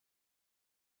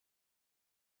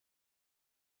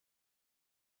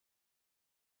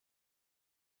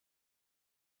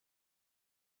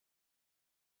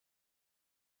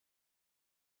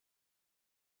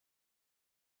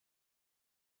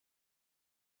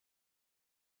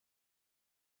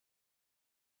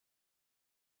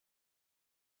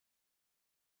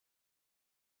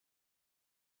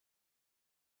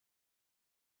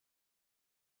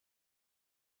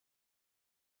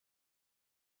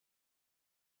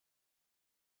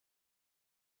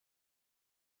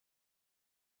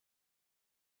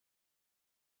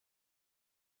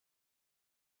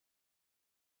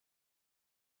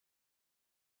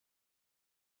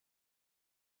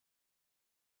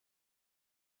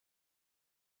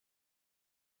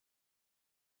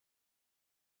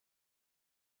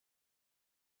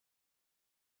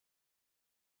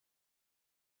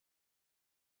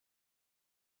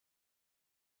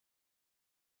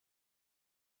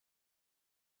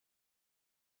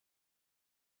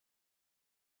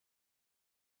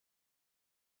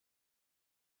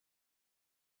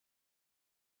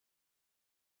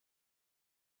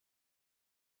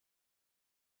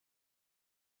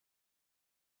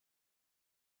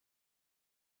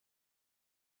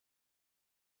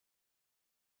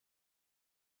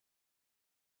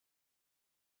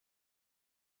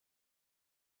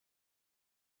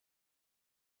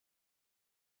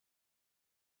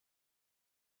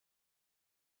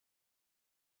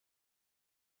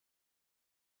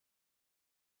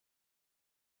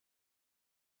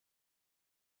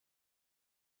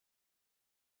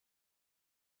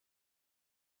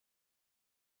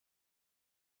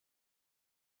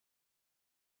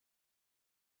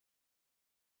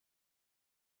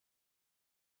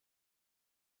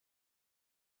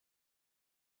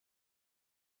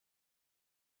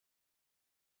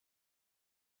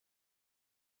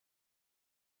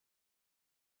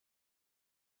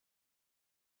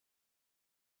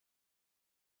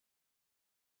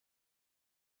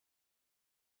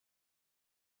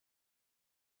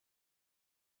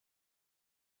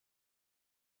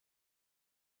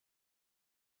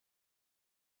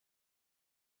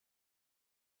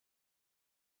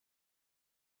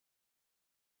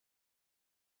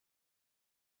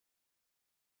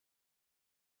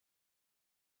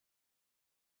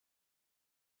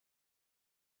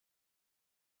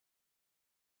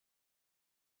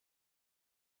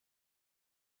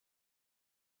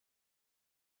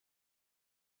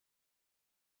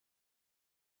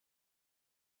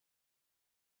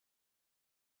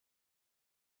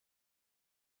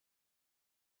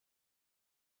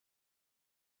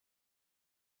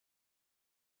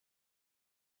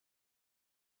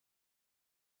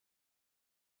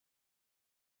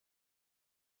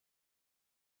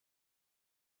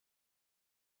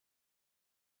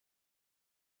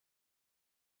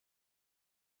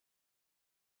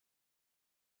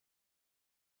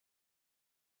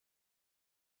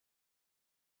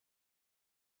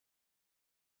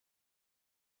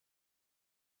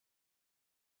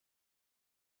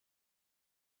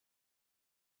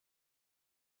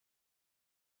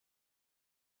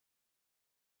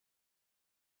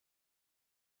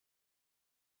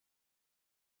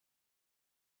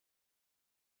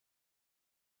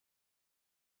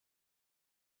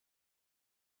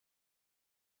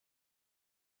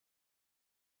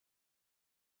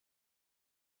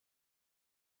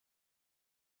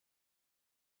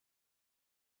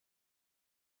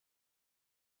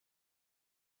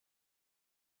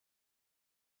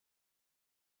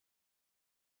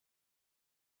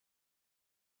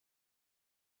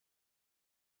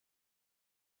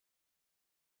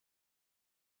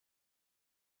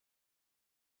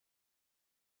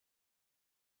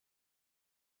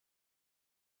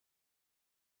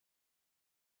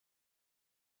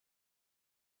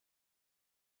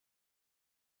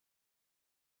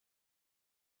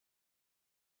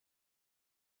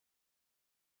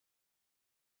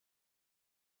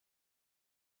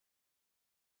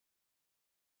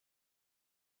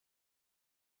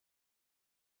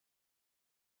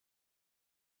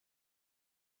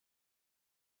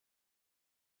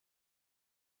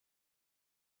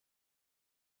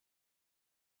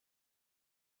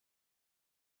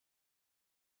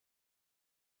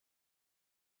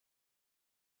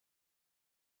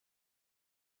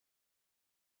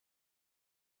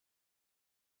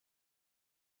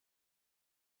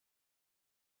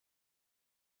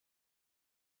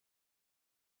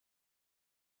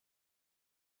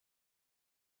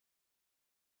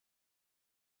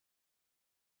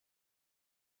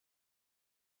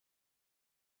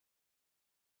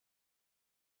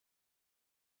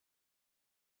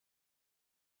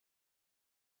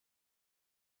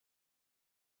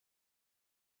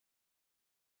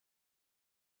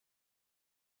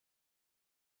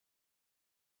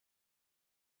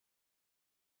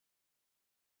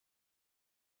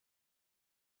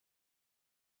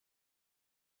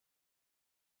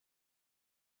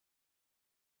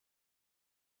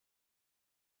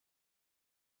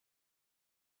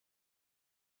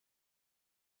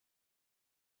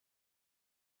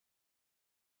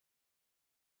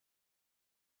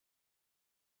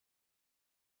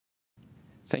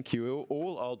Thank you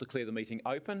all. I'll declare the meeting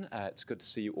open. It's good to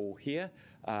see you all here.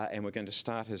 And we're going to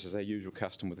start, as our usual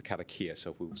custom, with a karakia.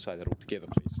 So we'll say that all together,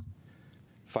 please.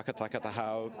 Whakataka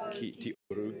hau ki te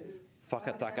oru,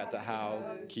 whakataka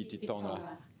hau ki te tona,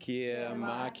 kia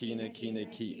mā kina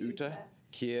ki uta,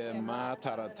 kia mā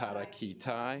taratara ki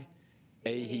tai,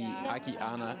 ehi aki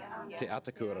ana te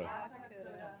atakura.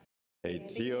 Hei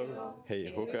tio,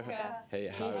 hei hoka, hei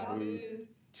hauhu,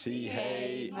 ti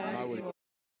hei mauri.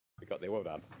 We got there, well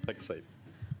done. Take a seat.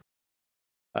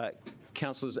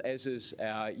 Councillors, as is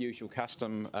our usual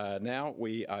custom now,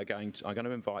 I'm going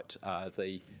to invite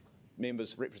the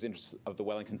members, representatives of the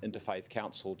Wellington Interfaith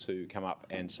Council to come up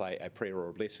and say a prayer or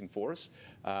a blessing for us.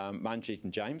 Manjeet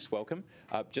and James, welcome.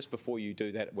 Just before you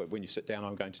do that, when you sit down,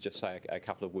 I'm going to just say a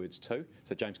couple of words too.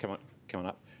 So James, come on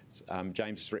up.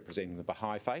 James is representing the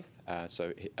Baha'i faith,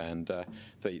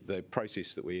 the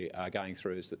process that we are going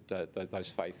through is that those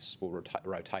faiths will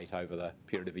rotate over the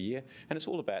period of a year, and it's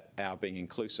all about our being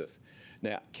inclusive.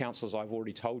 Now, councillors, I've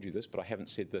already told you this, but I haven't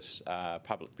said this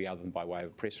publicly other than by way of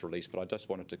a press release, but I just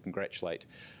wanted to congratulate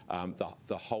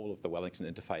the whole of the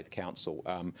Wellington Interfaith Council.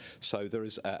 So there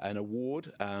is an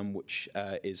award, which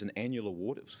is an annual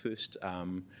award. It was first,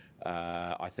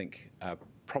 I think,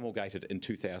 promulgated in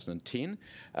 2010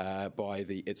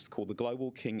 it's called the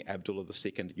Global King Abdullah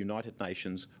II United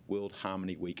Nations World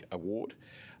Harmony Week Award,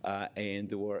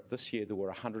 and this year there were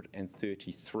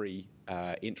 133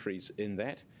 entries in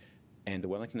that, and the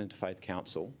Wellington Interfaith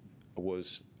Council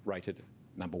was rated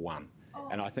number 1,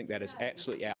 and I think that is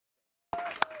absolutely out.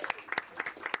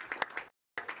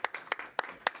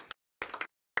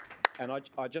 And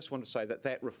I just want to say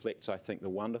that reflects, I think, the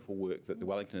wonderful work that the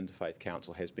Wellington Interfaith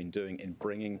Council has been doing in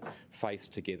bringing faiths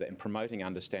together and promoting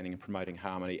understanding and promoting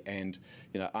harmony. And,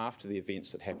 you know, after the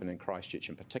events that happened in Christchurch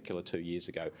in particular 2 years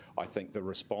ago, I think the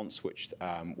response which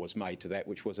was made to that,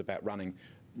 which was about running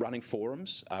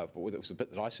forums, it was a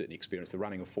bit that I certainly experienced, the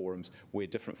running of forums where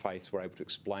different faiths were able to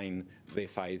explain their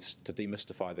faiths, to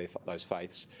demystify those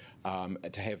faiths,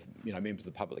 to have, you know, members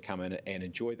of the public come in and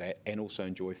enjoy that, and also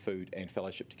enjoy food and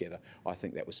fellowship together. I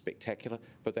think that was spectacular,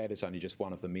 but that is only just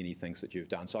one of the many things that you've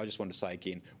done. So I just want to say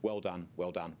again, well done,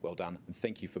 well done, well done, and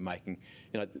thank you for making,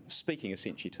 you know, speaking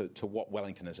essentially to what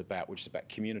Wellington is about, which is about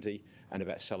community and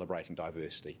about celebrating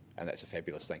diversity, and that's a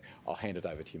fabulous thing. I'll hand it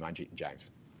over to you, Manjeet and James.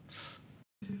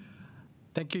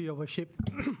 Thank you, Your Worship.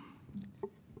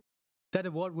 That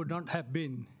award would not have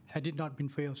been had it not been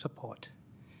for your support.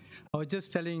 I was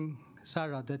just telling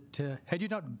Sarah that had you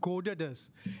not goaded us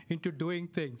into doing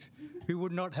things, we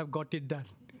would not have got it done.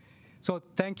 So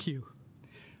thank you.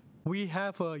 We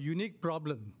have a unique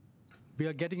problem. We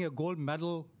are getting a gold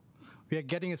medal, we are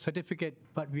getting a certificate,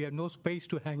 but we have no space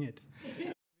to hang it.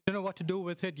 We don't know what to do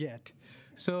with it yet.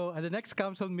 So at the next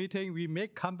council meeting, we may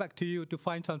come back to you to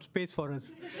find some space for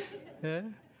us.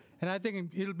 And I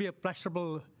think it'll be a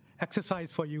pleasurable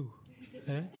exercise for you.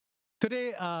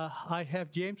 Today, I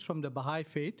have James from the Baha'i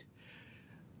faith.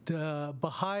 The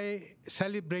Baha'i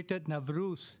celebrated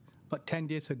Nowruz about 10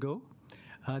 days ago.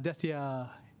 That's their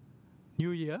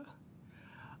New Year.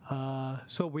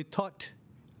 So we thought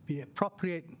it'd be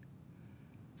appropriate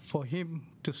for him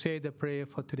to say the prayer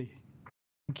for today.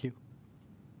 Thank you.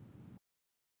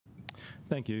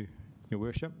 Thank you, Your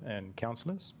Worship and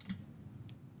councillors.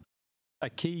 A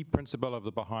key principle of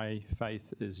the Baha'i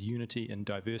faith is unity in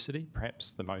diversity,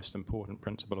 perhaps the most important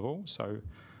principle of all. So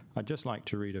I'd just like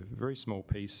to read a very small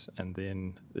piece, and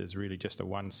then there's really just a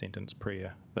one-sentence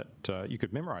prayer that you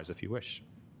could memorise if you wish.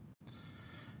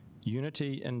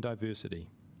 Unity in diversity.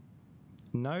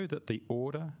 Know that the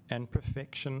order and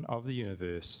perfection of the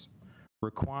universe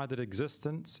require that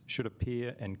existence should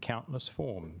appear in countless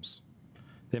forms.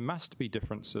 There must be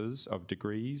differences of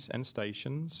degrees and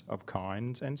stations, of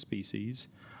kinds and species,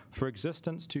 for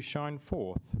existence to shine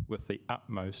forth with the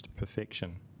utmost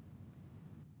perfection.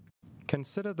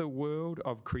 Consider the world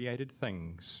of created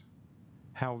things,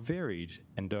 how varied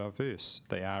and diverse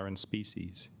they are in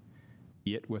species,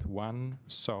 yet with one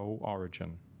sole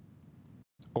origin.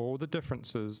 All the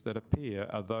differences that appear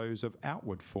are those of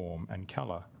outward form and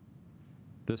colour.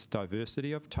 This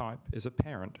diversity of type is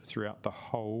apparent throughout the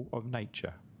whole of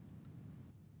nature.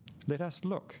 Let us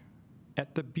look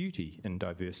at the beauty in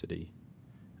diversity,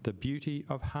 the beauty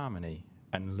of harmony,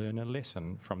 and learn a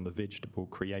lesson from the vegetable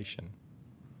creation.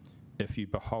 If you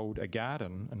behold a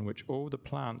garden in which all the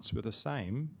plants were the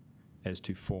same as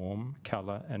to form,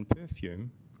 colour, and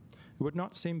perfume, it would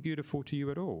not seem beautiful to you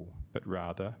at all, but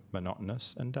rather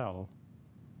monotonous and dull.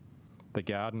 The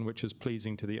garden which is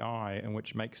pleasing to the eye and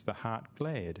which makes the heart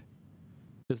glad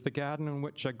is the garden in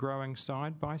which are growing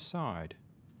side by side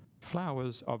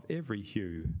flowers of every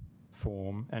hue,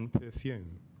 form and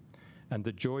perfume, and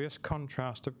the joyous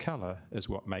contrast of colour is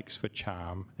what makes for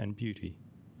charm and beauty.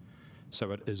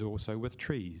 So it is also with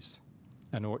trees.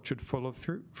 An orchard full of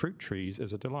fruit trees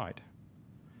is a delight.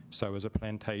 So is a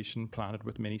plantation planted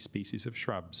with many species of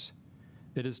shrubs.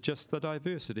 It is just the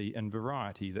diversity and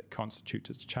variety that constitutes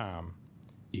its charm.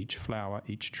 Each flower,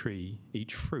 each tree,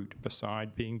 each fruit,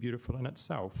 beside being beautiful in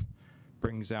itself,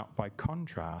 brings out by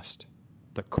contrast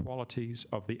the qualities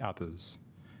of the others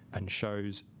and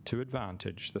shows to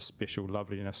advantage the special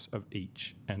loveliness of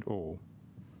each and all.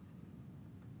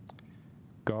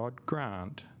 God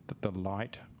grant that the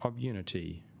light of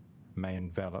unity may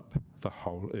envelop the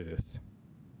whole earth.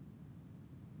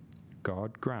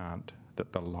 God grant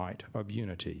that the light of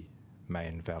unity may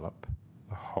envelop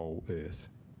the whole earth.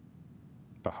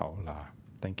 Baha'u'llah.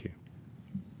 Thank you.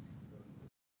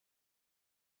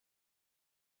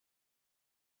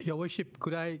 Your Worship,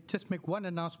 could I just make one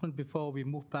announcement before we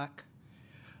move back?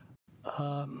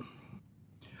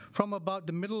 From about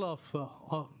the middle of,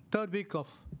 or third week of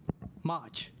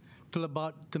March till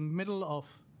about the middle of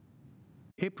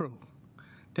April,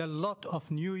 there are a lot of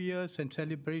New Year's and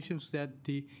celebrations that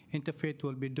the Interfaith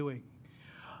will be doing.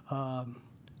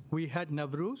 We had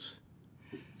Nowruz,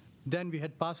 then we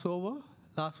had Passover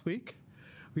last week.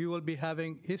 We will be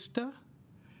having Easter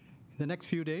in the next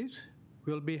few days.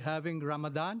 We'll be having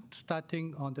Ramadan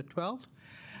starting on the 12th.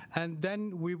 And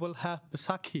then we will have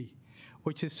Baisakhi,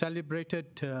 which is celebrated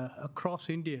across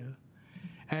India.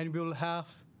 And we'll have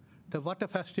the water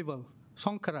festival,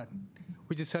 Songkran,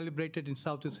 which is celebrated in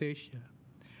Southeast Asia.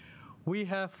 We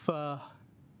have,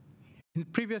 in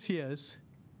previous years,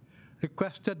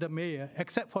 requested the mayor,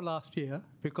 except for last year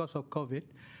because of COVID,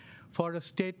 for a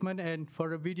statement and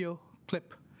for a video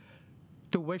clip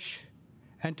to wish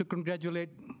and to congratulate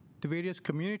the various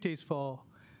communities for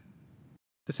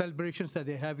the celebrations that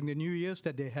they're having, the New Year's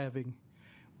that they're having.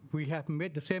 We have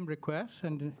made the same request,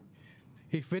 and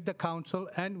if with the council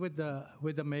and with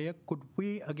the mayor, could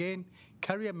we again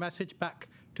carry a message back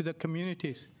to the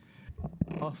communities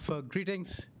of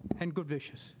greetings and good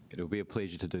wishes? It'll be a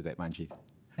pleasure to do that, Manjit.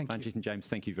 Thank you. Manjit and James,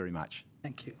 thank you very much.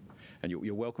 Thank you. And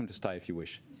you're welcome to stay if you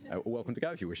wish. Welcome to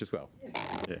go if you wish as well.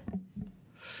 Yeah.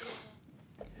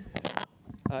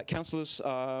 Councillors,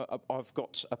 I've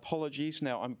got apologies.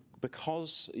 Now,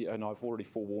 because, and I've already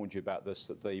forewarned you about this,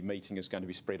 that the meeting is going to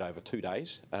be spread over 2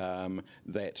 days,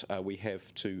 that we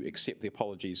have to accept the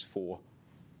apologies for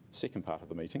the second part of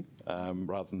the meeting,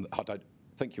 rather than, I don't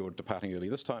think you're departing early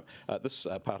this time, this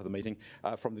part of the meeting,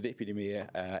 from the Deputy Mayor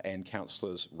and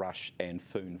Councillors Rush and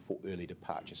Foon for early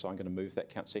departure. So I'm going to move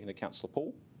that second to Councillor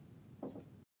Paul.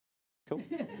 Cool.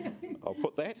 I'll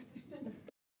put that.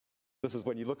 This is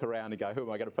when you look around and go, who am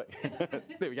I going to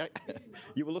pick? There we go.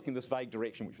 You were looking this vague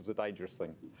direction, which was a dangerous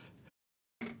thing.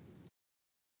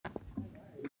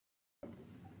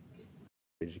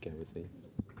 Ready to go with there.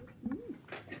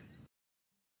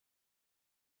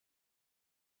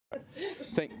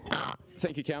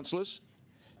 Thank you, councillors.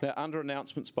 Now, under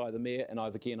announcements by the Mayor, and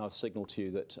I've signalled to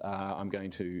you that I'm going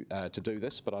to do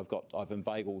this, but I've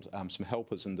inveigled some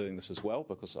helpers in doing this as well,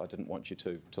 because I didn't want you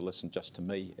to listen just to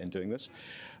me in doing this.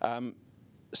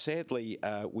 Sadly,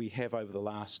 we have over the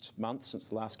last month, since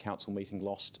the last council meeting,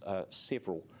 lost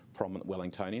several prominent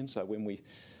Wellingtonians.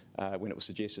 When it was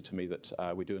suggested to me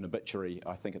that we do an obituary,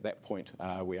 I think at that point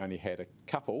we only had a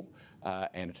couple,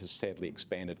 and it has sadly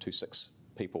expanded to 6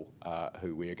 people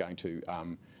who we are going to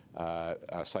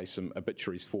say some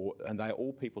obituaries for, and they are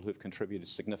all people who have contributed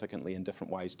significantly in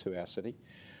different ways to our city.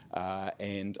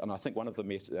 And I think one of the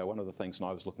things, and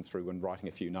I was looking through when writing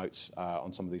a few notes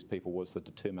on some of these people, was the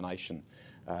determination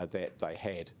that they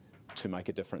had to make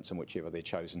a difference in whichever their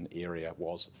chosen area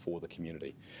was for the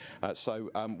community. So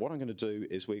what I'm going to do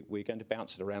is we're going to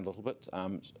bounce it around a little bit.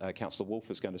 Councillor Wolfe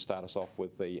is going to start us off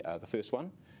with the first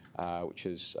one, which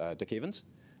is Dick Evans.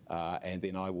 And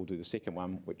then I will do the second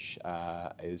one, which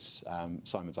is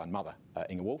Simon's own mother,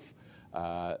 Inga Wolfe.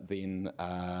 Then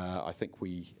I think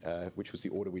which was the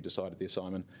order we decided there,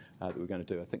 Simon, that we were going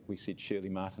to do. I think we said Shirley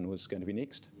Martin was going to be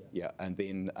next. Yeah. And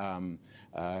then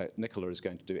Nicola is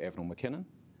going to do Avenel McKinnon.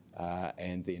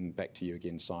 And then back to you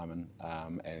again, Simon,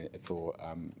 for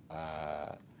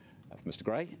Mr.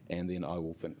 Gray. And then I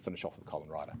will finish off with Colin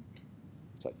Ryder.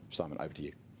 So, Simon, over to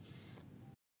you.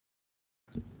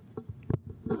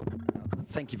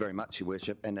 Thank you very much, Your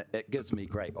Worship, and it gives me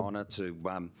great honour to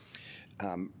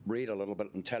read a little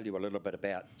bit and tell you a little bit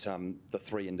about the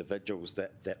 3 individuals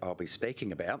that I'll be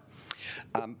speaking about.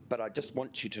 But I just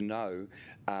want you to know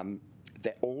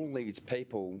that all these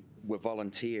people were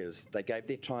volunteers. They gave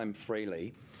their time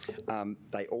freely.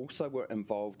 They also were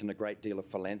involved in a great deal of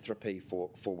philanthropy for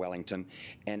Wellington,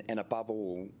 and above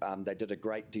all, they did a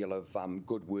great deal of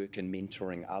good work in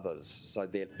mentoring others. So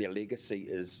their legacy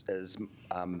is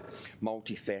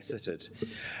multifaceted.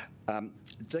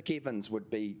 Dick Evans would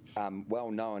be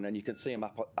well known, and you can see him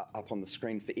up on the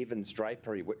screen, for Evans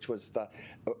Drapery, which was a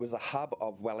hub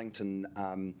of Wellington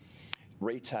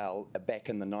retail back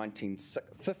in the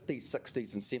 1950s,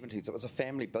 60s and 70s. It was a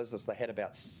family business. They had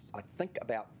about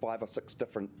 5 or 6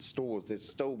 different stores. There's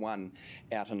still one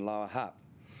out in Lower Hutt.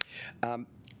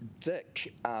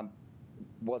 Dick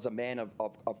was a man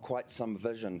of quite some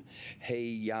vision.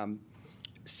 He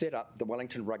set up the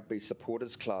Wellington Rugby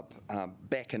Supporters Club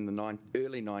back in the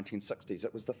early 1960s.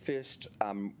 It was the first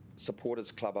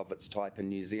supporters club of its type in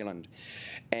New Zealand.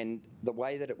 And the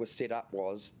way that it was set up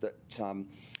was that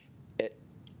it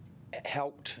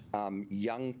helped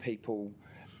young people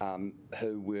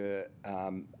who were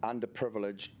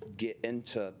underprivileged get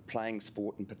into playing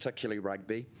sport, and particularly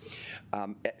rugby.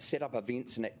 It set up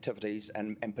events and activities,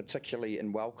 and particularly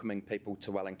in welcoming people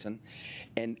to Wellington.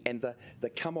 And the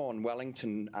Come On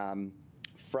Wellington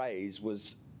phrase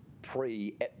was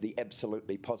the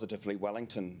absolutely positively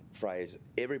Wellington phrase.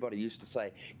 Everybody used to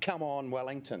say, "Come on,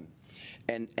 Wellington,"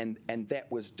 and that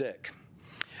was Dick.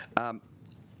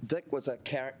 Dick was a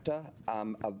character,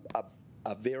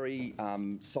 a very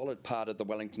solid part of the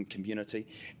Wellington community,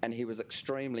 and he was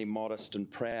extremely modest and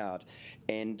proud.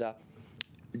 And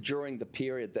during the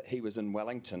period that he was in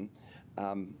Wellington,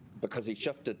 because he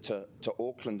shifted to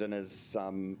Auckland in his,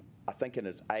 I think in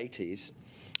his 80s,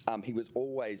 he was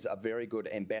always a very good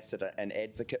ambassador and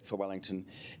advocate for Wellington,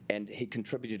 and he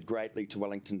contributed greatly to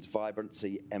Wellington's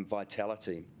vibrancy and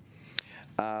vitality.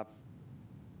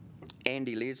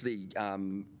 Andy Leslie,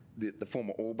 the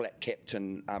former All Black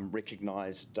captain,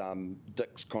 recognised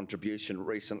Dick's contribution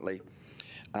recently.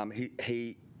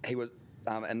 He was,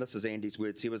 and this is Andy's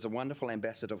words, he was a wonderful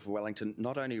ambassador for Wellington,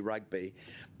 not only rugby,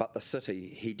 but the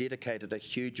city. He dedicated a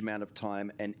huge amount of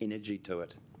time and energy to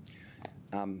it.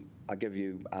 I give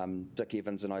you Dick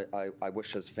Evans, and I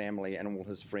wish his family and all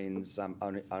his friends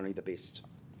only the best.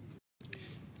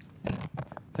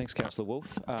 Thanks, Councillor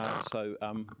Wolfe.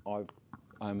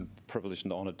 I'm privileged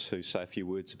and honoured to say a few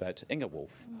words about Inga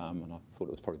Wolfe, and I thought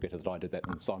it was probably better that I did that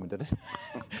than Simon did it.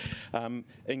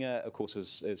 Inga, of course,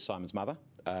 is Simon's mother,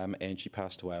 and she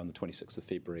passed away on the 26th of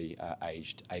February,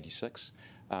 aged 86.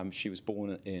 She was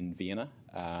born in Vienna,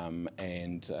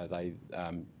 and they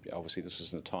obviously this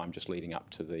was in the time just leading up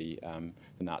to the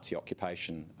Nazi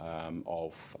occupation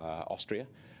of Austria.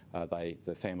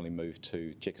 The family moved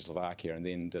to Czechoslovakia and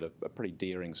then did a pretty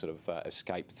daring sort of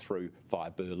escape through via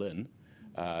Berlin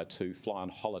to fly on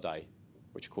holiday,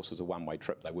 which of course was a one-way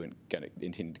trip. They weren't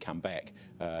intending to come back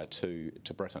to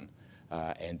Britain,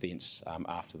 and thence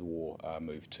after the war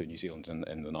moved to New Zealand in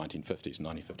the 1950s,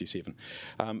 1957.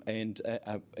 And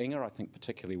Inga, I think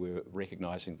particularly, we're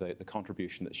recognising the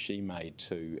contribution that she made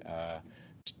to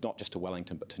not just to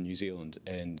Wellington but to New Zealand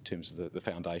in terms of the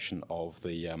foundation of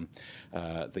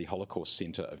the Holocaust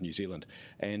Centre of New Zealand.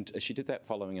 And she did that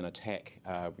following an attack.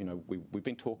 We've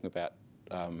been talking about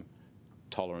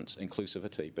tolerance,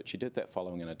 inclusivity, but she did that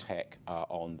following an attack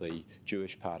on the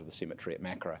Jewish part of the cemetery at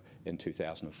Makara in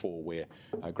 2004, where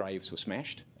graves were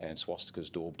smashed and swastikas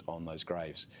daubed on those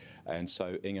graves. And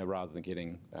so Inga, rather than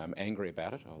getting angry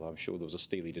about it, although I'm sure there was a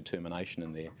steely determination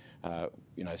in there,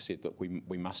 said that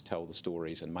we must tell the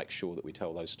stories and make sure that we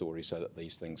tell those stories so that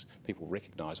these things, people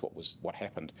recognise what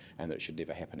happened and that it should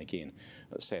never happen again.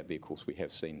 Sadly, of course, we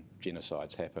have seen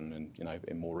genocides happen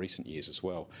in more recent years as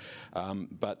well.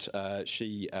 But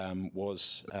she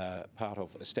was part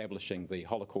of establishing the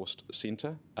Holocaust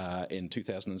Centre in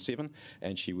 2007,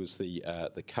 and she was the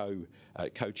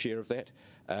co-chair of that.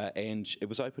 And it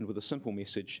was opened with a simple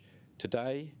message: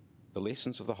 today, the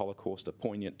lessons of the Holocaust are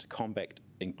poignant to combat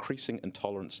increasing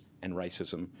intolerance and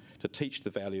racism, to teach the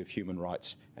value of human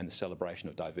rights and the celebration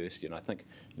of diversity. And I think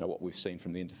what we've seen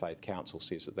from the Interfaith Council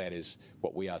says that is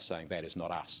what we are saying. That is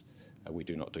not us. We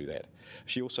do not do that.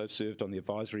 She also served on the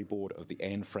advisory board of the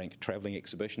Anne Frank Travelling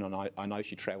Exhibition, and I know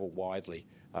she travelled widely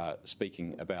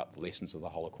speaking about the lessons of the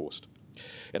Holocaust.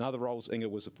 In other roles, Inga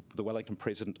was the Wellington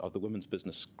president of the women's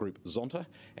business group Zonta,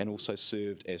 and also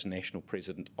served as national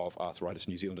president of Arthritis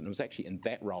New Zealand. And it was actually in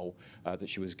that role that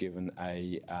she was given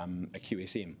a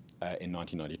QSM in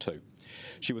 1992.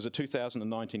 She was a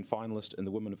 2019 finalist in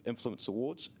the Women of Influence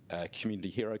Awards, Community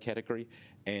Hero category,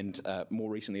 and more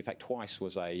recently, in fact twice,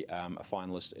 was a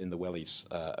finalist in the Wellies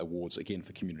Awards, again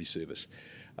for community service.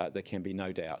 There can be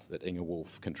no doubt that Inga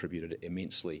Wolfe contributed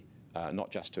immensely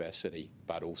not just to our city,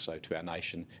 but also to our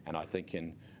nation, and I think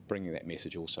in bringing that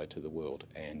message also to the world.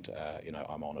 And,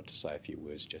 I'm honoured to say a few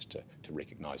words just to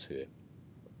recognise her.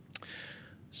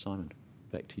 Simon,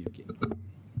 back to you again.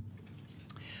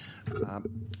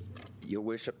 Your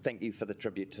Worship, thank you for the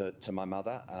tribute to my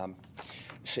mother.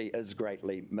 She is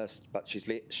greatly missed, but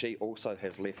she also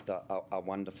has left a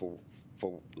wonderful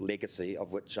legacy,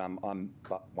 of which I'm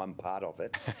but one part of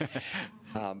it.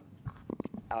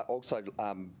 I also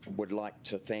would like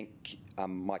to thank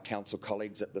my council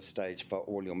colleagues at this stage for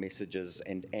all your messages,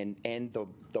 and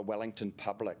the Wellington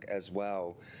public as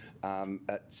well.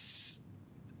 It's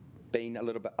been a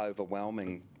little bit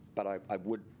overwhelming, but I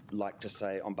would like to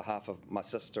say on behalf of my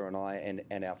sister and I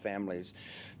and our families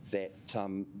that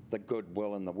the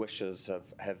goodwill and the wishes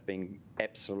have been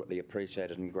absolutely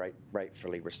appreciated and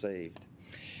gratefully received.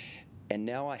 And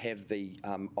now I have the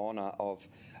honour of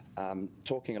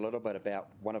talking a little bit about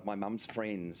one of my mum's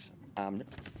friends,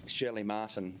 Shirley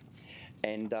Martin.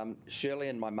 And Shirley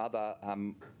and my mother,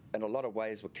 in a lot of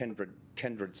ways, were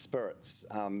kindred spirits,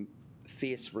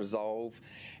 fierce resolve,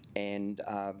 and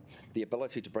the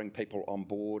ability to bring people on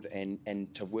board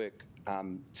and to work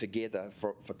together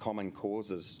for common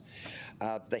causes.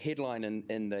 The headline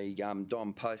in the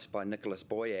Dom Post by Nicholas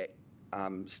Boyack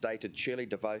stated, "Shirley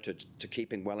devoted to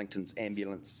keeping Wellington's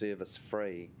ambulance service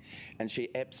free," and she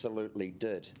absolutely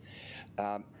did.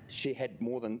 She gave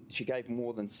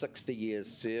more than 60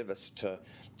 years service to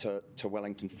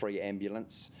Wellington Free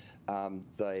Ambulance,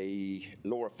 the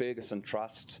Laura Ferguson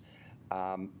Trust,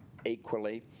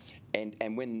 equally,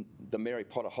 and when the Mary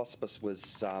Potter Hospice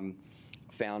was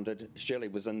founded, Shirley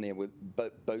was in there with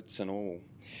boots and all.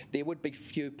 There would be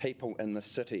few people in the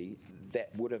city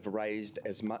that would have raised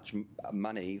as much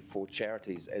money for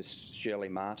charities as Shirley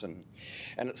Martin.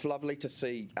 And it's lovely to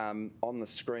see on the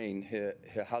screen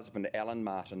her husband, Alan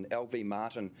Martin. LV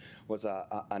Martin was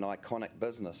an iconic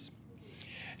business.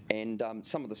 And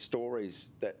some of the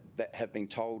stories that have been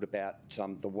told about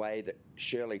the way that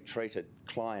Shirley treated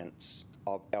clients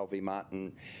of LV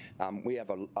Martin, we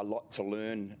have a lot to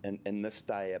learn in this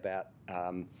day about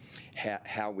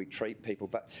how we treat people.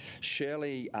 But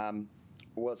Shirley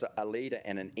was a leader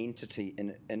and an entity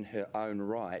in her own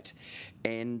right.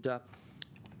 And I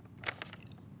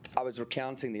was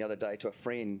recounting the other day to a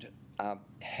friend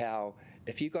how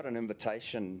if you got an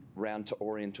invitation round to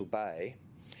Oriental Bay,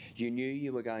 you knew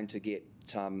you were going to get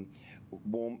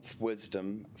warmth,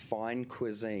 wisdom, fine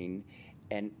cuisine,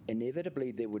 and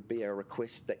inevitably there would be a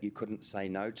request that you couldn't say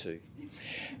no to.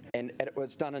 And it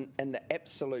was done in the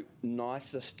absolute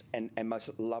nicest and most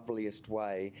loveliest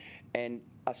way. And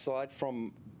aside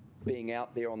from being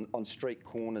out there on street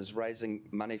corners raising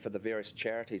money for the various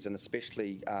charities, and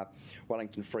especially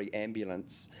Wellington Free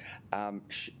Ambulance,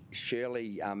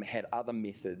 Shirley had other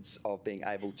methods of being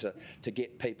able to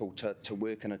get people to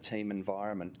work in a team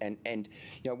environment. And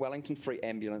Wellington Free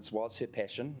Ambulance was her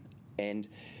passion, and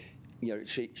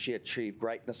she achieved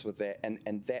greatness with that,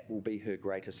 and that will be her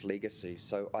greatest legacy.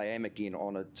 So I am again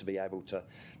honoured to be able to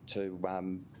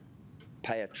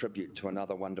pay a tribute to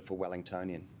another wonderful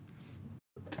Wellingtonian.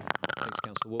 Thanks,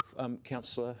 Councillor Wolf.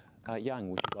 Councillor Young,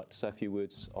 would you like to say a few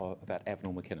words about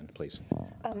Avenel McKinnon, please?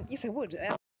 Yes, I would.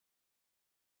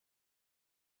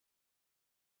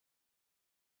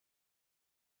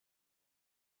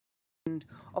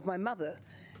 Of my mother,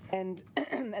 and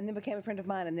then became a friend of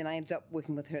mine, and then I ended up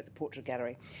working with her at the Portrait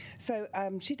Gallery. So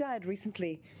she died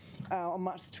recently on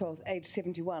March 12th, aged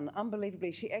 71.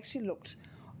 Unbelievably, she actually looked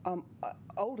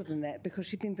older than that because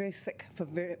she'd been very sick for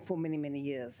many, many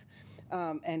years.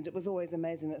 And it was always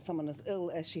amazing that someone as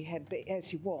ill as she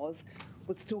was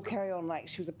would still carry on like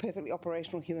she was a perfectly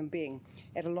operational human being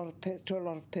at to a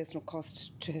lot of personal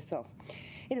cost to herself.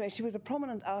 Anyway, she was a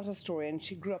prominent art historian.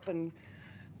 She grew up in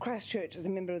Christchurch as a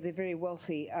member of the very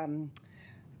wealthy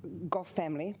Gough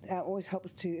family. Always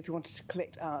helps to, if you wanted to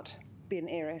collect art, be an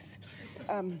heiress.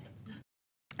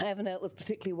 Avenel was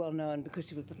particularly well known because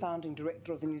she was the founding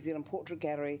director of the New Zealand Portrait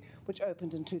Gallery, which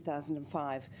opened in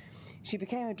 2005. She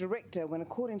became a director when,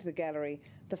 according to the gallery,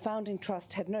 the founding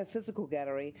trust had no physical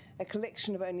gallery, a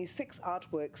collection of only 6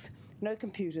 artworks, no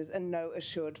computers, and no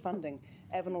assured funding.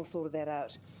 Avenel sorted that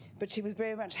out. But she was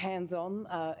very much hands-on.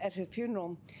 At her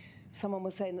funeral, someone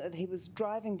was saying that he was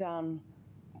driving down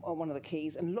one of the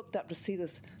quays and looked up to see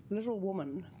this little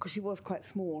woman, because she was quite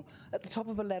small, at the top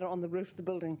of a ladder on the roof of the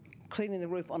building, cleaning the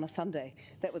roof on a Sunday.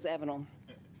 That was Avenel.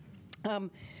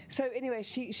 So anyway,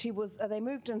 she was. They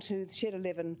moved into Shed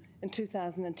 11 in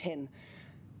 2010,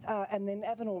 and then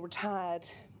Avenel retired.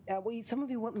 Some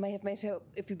of you may have met her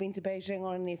if you've been to Beijing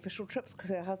on any official trips, because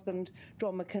her husband,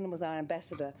 John McKinnon, was our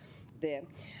ambassador. there.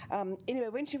 Anyway,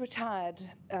 when she retired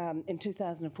in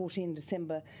 2014,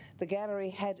 December, the gallery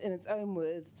had, in its own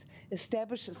words,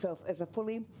 established itself as a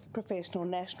fully professional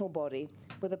national body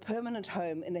with a permanent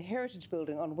home in a heritage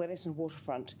building on Wellington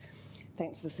waterfront,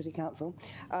 thanks to the City Council,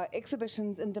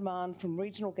 exhibitions in demand from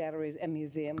regional galleries and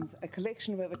museums, a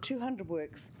collection of over 200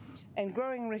 works, and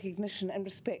growing recognition and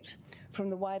respect from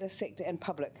the wider sector and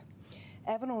public.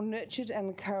 Avenel nurtured and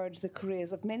encouraged the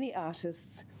careers of many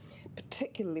artists,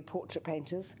 particularly portrait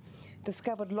painters,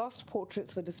 discovered lost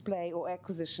portraits for display or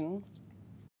acquisition,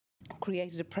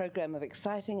 created a program of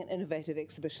exciting and innovative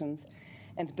exhibitions,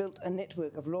 and built a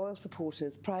network of loyal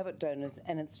supporters, private donors,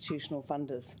 and institutional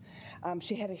funders.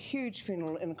 She had a huge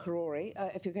funeral in Karori.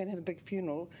 If you're going to have a big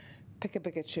funeral, pick a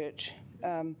bigger church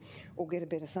or get a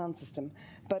better sound system.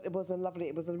 But it was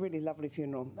a really lovely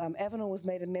funeral. Avenel was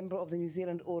made a member of the New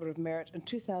Zealand Order of Merit in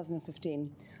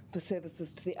 2015 for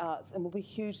services to the arts and will be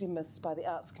hugely missed by the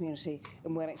arts community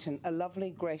in Wellington. A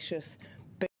lovely, gracious,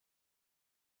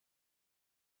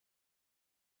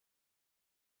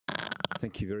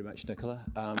 Thank you very much, Nicola.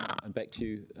 And back to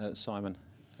you, Simon.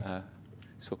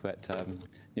 Let's talk about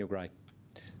Neil Gray.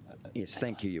 Yes,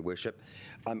 thank you, Your Worship.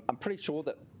 I'm pretty sure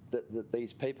that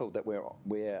these people that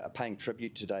we're paying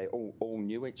tribute today all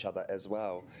knew each other as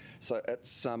well. So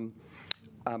it's,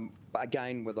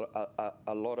 again, with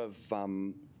a lot of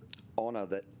honour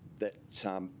that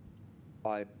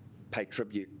I pay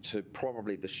tribute to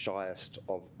probably the shyest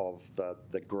of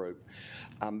the group.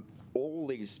 All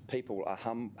these people are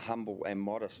humble and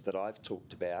modest that I've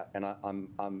talked about, and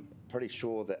I'm pretty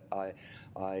sure that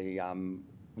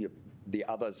the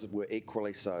others were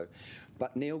equally so.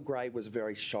 But Neil Gray was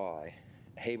very shy.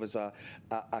 He was a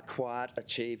quiet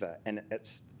achiever, and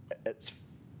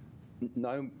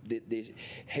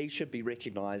he should be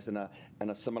recognised in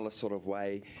a similar sort of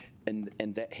way,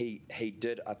 in that he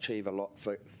did achieve a lot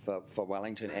for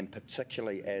Wellington, and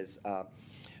particularly as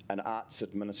an arts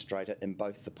administrator in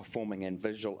both the performing and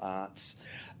visual arts.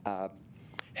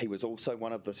 He was also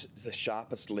one of the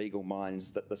sharpest legal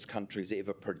minds that this country's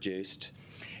ever produced,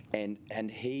 and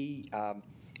he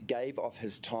gave of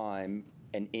his time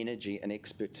and energy and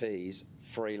expertise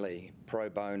freely, pro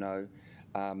bono.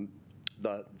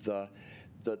 The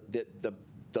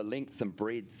length and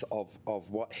breadth of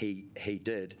what he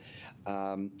did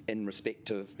in respect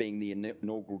of being the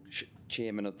inaugural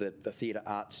chairman of the Theatre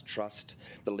Arts Trust,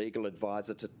 the legal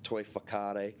advisor to Toi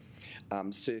Whakaare,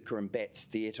 Circa and Bats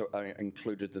Theatre are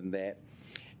included in that,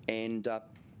 and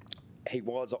he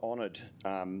was honoured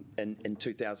in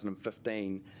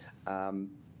 2015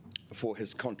 for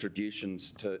his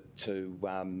contributions to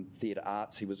theatre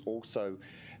arts. He was also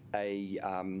a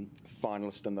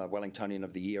finalist in the Wellingtonian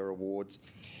of the Year Awards,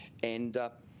 and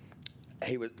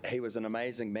he was an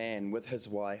amazing man with his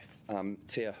wife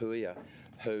Tia Huia,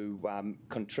 who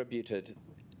contributed.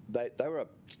 They were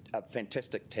a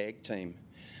fantastic tag team,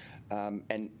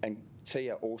 and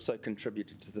Tia also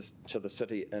contributed to the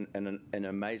city in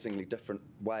amazingly different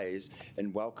ways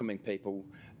in welcoming people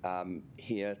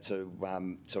here to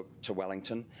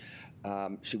Wellington.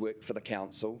 She worked for the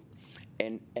council,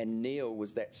 and Neil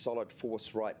was that solid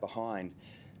force right behind.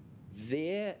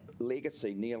 Their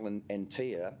legacy, Neil and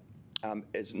Tia,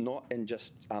 is not in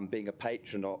just being a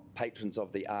patrons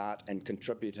of the art and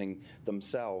contributing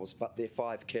themselves, but their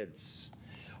 5 kids,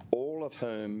 all of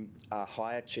whom are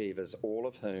high achievers, all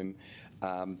of whom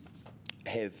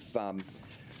have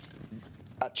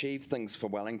achieved things for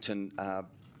Wellington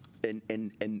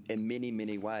in many,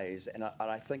 many ways. And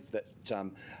I think that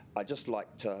I just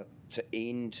like to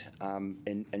end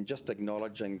in just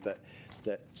acknowledging that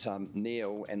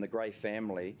Neil and the Gray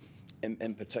family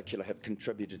in particular have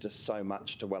contributed to so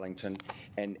much to Wellington,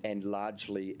 and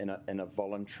largely in a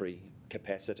voluntary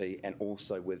capacity, and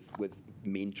also with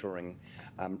mentoring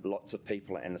lots of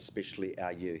people, and especially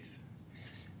our youth.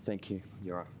 Thank you.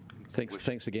 You're right.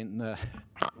 Thanks again,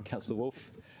 Councillor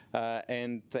Wolfe.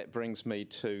 And that brings me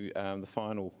to the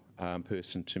final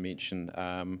person to mention.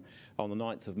 On the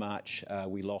 9th of March,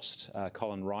 we lost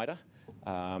Colin Ryder.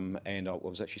 And I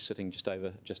was actually sitting just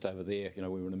over there. You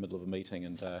know, we were in the middle of a meeting,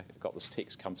 and got this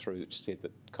text come through which said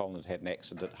that Colin had an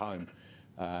accident at home,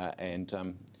 and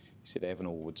he said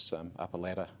Avenel was up a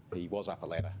ladder. He was up a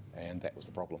ladder, and that was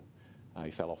the problem.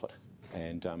 He fell off it,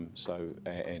 and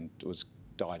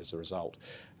died as a result.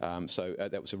 So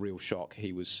that was a real shock.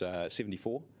 He was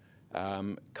 74.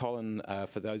 Colin,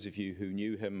 for those of you who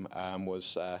knew him,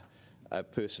 was a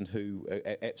person who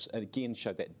again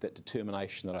showed that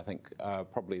determination that I think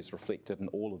probably is reflected in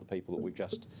all of the people that we've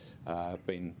just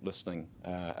been listening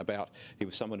about. He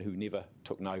was someone who never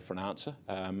took no for an answer.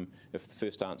 If the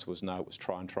first answer was no, it was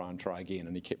try and try and try again,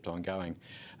 and he kept on going.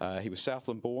 He was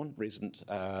Southland born, resident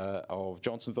of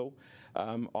Johnsonville.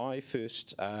 I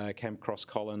first came across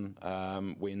Colin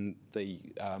when the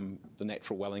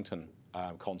natural Wellington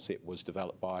concept was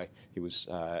developed by, he was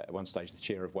at one stage the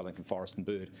chair of Wellington Forest and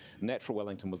Bird. Natural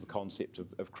Wellington was the concept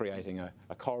of creating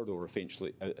a corridor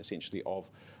essentially of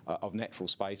natural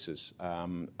spaces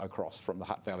across from the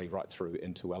Hutt Valley right through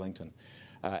into Wellington.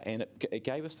 And it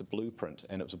gave us the blueprint,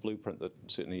 and it was a blueprint that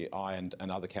certainly I and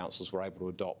other councils were able to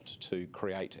adopt to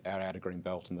create our outer green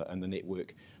belt and the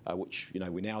network, which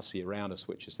we now see around us,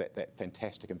 which is that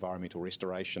fantastic environmental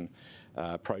restoration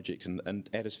project. And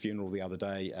at his funeral the other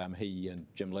day, he and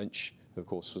Jim Lynch, who of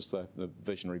course was the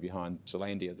visionary behind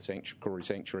Zealandia, the Karori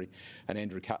Sanctuary, and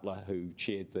Andrew Cutler, who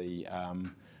chaired the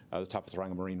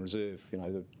Tapaturanga Marine Reserve,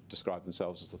 they described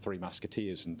themselves as the three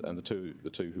musketeers, and the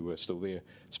two who were still there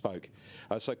spoke.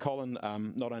 So Colin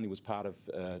not only was part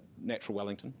of Natural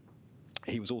Wellington,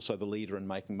 he was also the leader in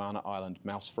making Mana Island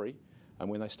mouse-free. And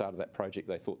when they started that project,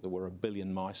 they thought there were 1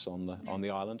 billion mice on the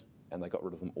island, and they got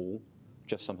rid of them all.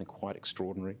 Just something quite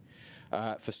extraordinary.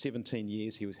 For 17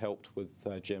 years, he was helped with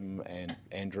Jim and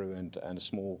Andrew and a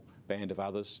small band of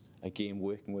others, again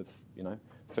working with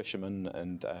fishermen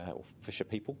and fisher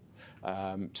people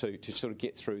to sort of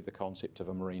get through the concept of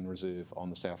a marine reserve on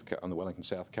the Wellington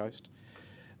south coast.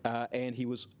 And he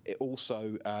was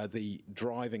also the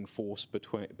driving force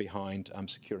behind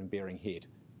securing Bering Head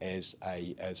as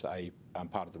a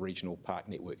part of the regional park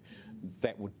network.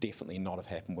 That would definitely not have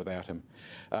happened without him.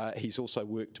 He's also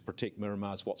worked to protect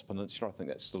Miramar's Watts Peninsula. I think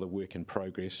that's still a work in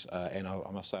progress, and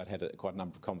I must say I'd had quite a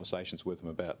number of conversations with him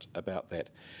about that.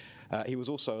 He was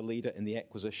also a leader in the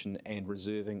acquisition and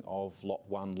reserving of Lot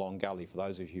 1 Long Gully. For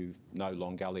those of you who know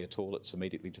Long Gully at all, it's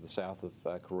immediately to the south of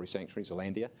Karori Sanctuary,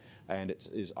 Zealandia, and it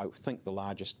is, I think, the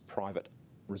largest private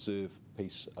reserve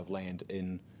piece of land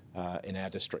in our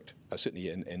district, certainly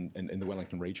in the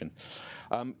Wellington region.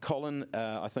 Colin,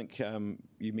 I think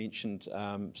you mentioned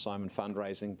Simon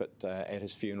fundraising, but at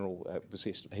his funeral,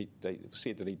 they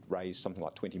said that he'd raised something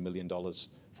like $20 million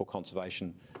for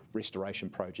conservation restoration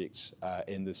projects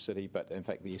in this city, but in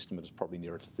fact the estimate is probably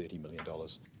nearer to $30 million.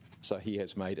 So he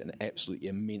has made an absolutely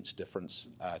immense difference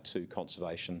to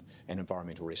conservation and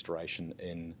environmental restoration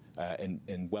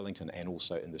in Wellington and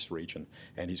also in this region,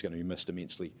 and he's going to be missed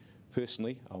immensely.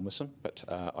 Personally, I'll miss him, but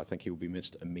I think he will be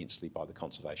missed immensely by the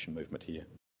conservation movement here.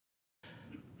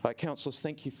 Councillors,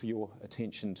 thank you for your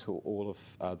attention to all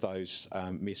of those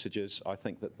messages. I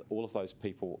think that all of those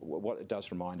people, what it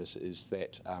does remind us is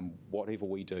that whatever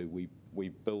we do, we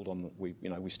build on,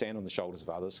 we stand on the shoulders of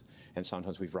others, and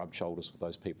sometimes we've rubbed shoulders with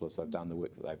those people as they've done the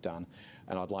work that they've done.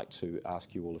 And I'd like to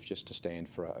ask you all just to stand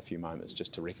for a few moments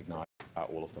just to recognise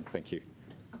all of them. Thank you.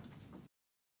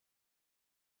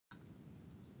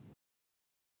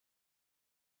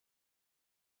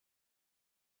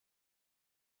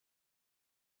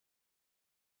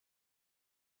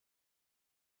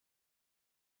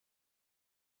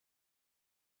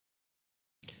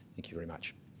 Thank you very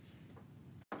much.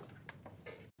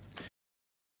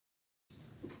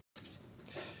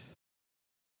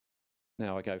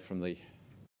 Now I go from the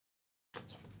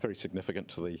very significant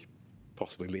to the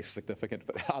possibly less significant,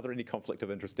 but are there any conflict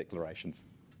of interest declarations?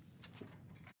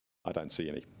 I don't see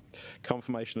any.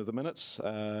 Confirmation of the minutes.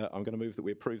 I'm going to move that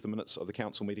we approve the minutes of the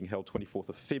council meeting held 24th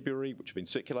of February, which have been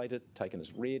circulated, taken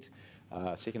as read.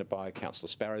 Seconded by Councillor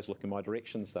Sparrow's looking in my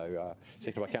direction, so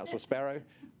seconded by Councillor Sparrow.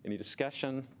 Any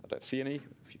discussion? I don't see any.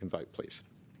 If you can vote, please.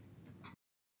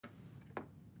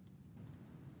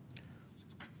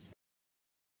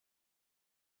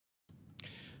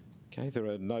 Okay, there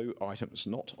are no items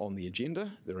not on the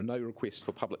agenda. There are no requests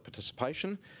for public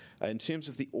participation. In terms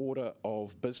of the order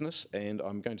of business, and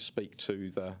I'm going to speak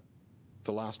to the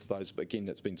last of those, but again,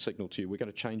 it's been signalled to you, we're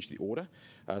going to change the order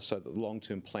so that the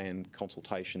long-term plan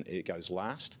consultation goes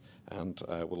last, and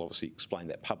we'll obviously explain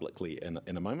that publicly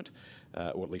in a moment,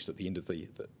 or at least at the end of the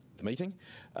meeting.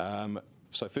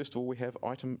 So first of all, we have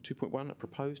item 2.1,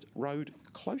 proposed road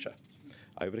closure.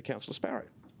 Over to Councillor Sparrow.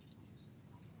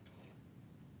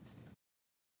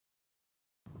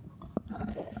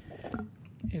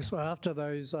 Yes, well, after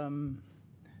those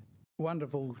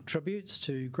wonderful tributes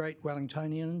to great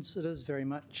Wellingtonians, it is very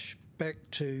much back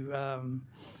to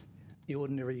the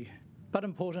ordinary but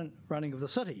important running of the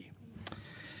city.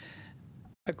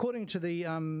 According to the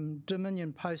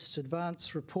Dominion Post's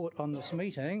advance report on this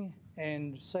meeting,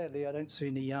 and sadly I don't see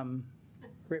any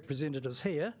representatives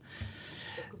here,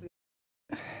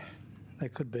 They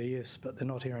could be, yes, but they're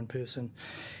not here in person.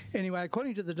 Anyway,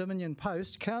 according to the Dominion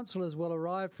Post, councillors will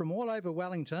arrive from all over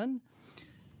Wellington,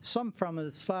 some from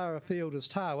as far afield as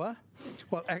Tawa.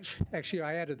 Well, actually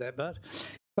I added that bit.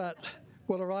 But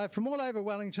will arrive from all over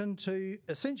Wellington to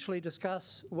essentially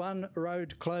discuss one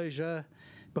road closure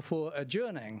before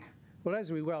adjourning. Well,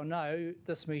 as we well know,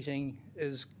 this meeting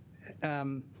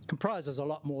comprises a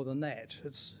lot more than that.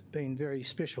 It's been very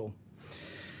special.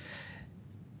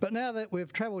 But now that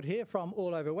we've travelled here from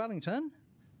all over Wellington,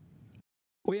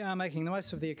 we are making the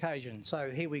most of the occasion, so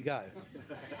here we go.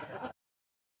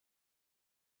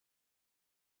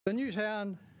 The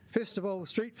Newtown Festival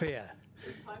Street Fair.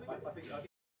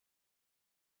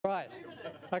 Right,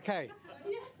 okay.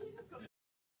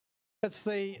 It's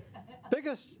the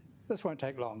biggest, this won't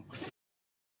take long,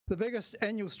 the biggest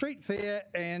annual street fair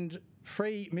and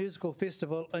free musical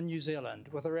festival in New Zealand,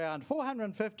 with around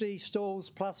 450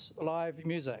 stalls plus live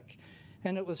music.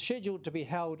 And it was scheduled to be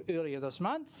held earlier this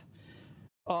month,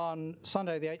 on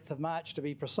Sunday the 8th of March to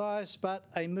be precise, but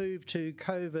a move to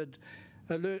COVID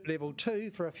alert level 2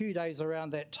 for a few days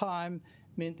around that time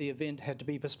meant the event had to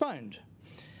be postponed.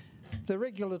 The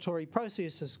Regulatory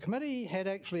Processes Committee had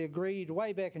actually agreed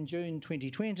way back in June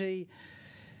 2020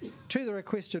 to the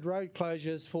requested road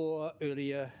closures for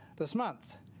earlier this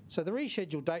month. So the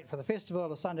rescheduled date for the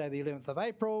festival is Sunday the 11th of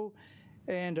April,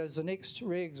 and as the next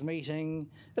Regs meeting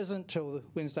isn't till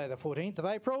Wednesday the 14th of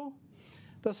April,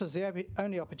 this is the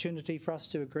only opportunity for us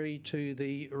to agree to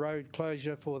the road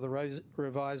closure for the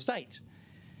revised date.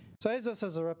 So as this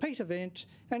is a repeat event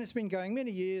and it's been going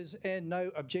many years and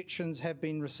no objections have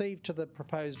been received to the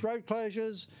proposed road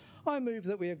closures, I move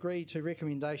that we agree to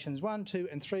recommendations 1, 2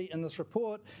 and 3 in this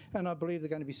report, and I believe they're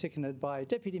going to be seconded by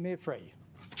Deputy Mayor Free.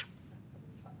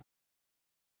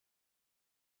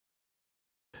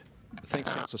 Thanks,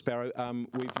 Councillor Sparrow.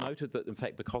 We've noted that, in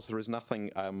fact, because there is nothing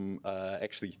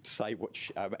actually to say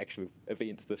which actual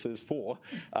event this is for,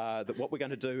 that what we're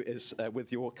going to do is,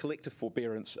 with your collective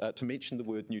forbearance, to mention the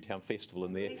word Newtown Festival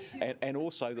in there, and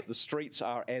also that the streets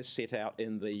are as set out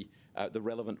in the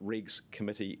relevant Regs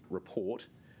Committee report,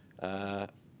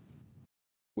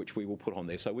 which we will put on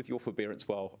there. So with your forbearance,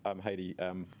 while Hayley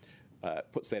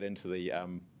puts that into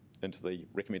the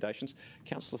recommendations.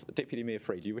 Councillor Deputy Mayor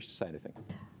Free, do you wish to say anything?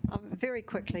 Very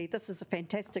quickly, this is a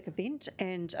fantastic event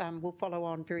and will follow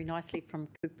on very nicely from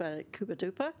Kupa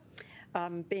Dupa,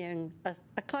 being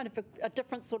a kind of a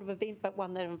different sort of event, but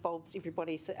one that involves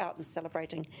everybody out and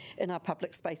celebrating in our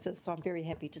public spaces. So I'm very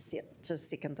happy to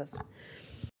second this.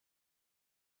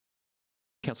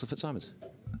 Councillor Fitzsimons.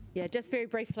 Yeah, just very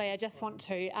briefly, I just want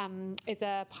to, as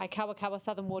a Paikawakawa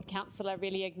Southern Ward councillor,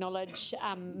 really acknowledge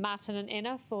Martin and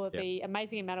Anna for the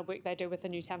amazing amount of work they do with the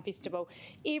Newtown Festival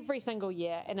every single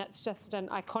year, and it's just an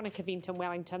iconic event in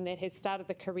Wellington that has started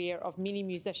the career of many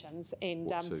musicians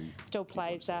and still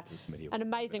plays an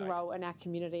amazing role in our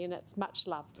community, and it's much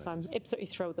loved. So I'm absolutely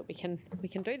thrilled that we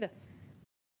can do this.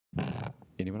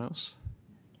 Anyone else?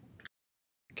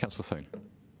 Councillor Foon.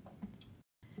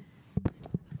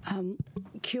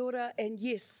 Kia ora, and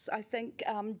yes, I think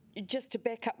just to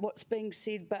back up what's being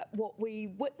said, but what we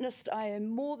witnessed, I am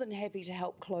more than happy to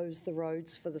help close the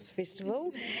roads for this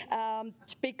festival,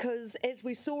 because as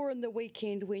we saw in the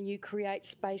weekend, when you create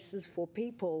spaces for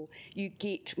people, you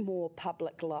get more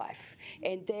public life,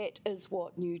 and that is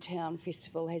what Newtown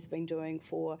Festival has been doing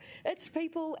for its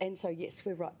people, and so yes,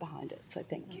 we're right behind it, so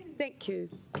thank you. Thank you,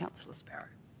 Councillor Sparrow.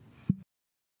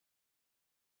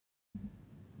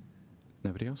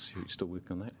 Nobody else? You still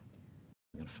working on that?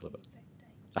 I'm going to flip it.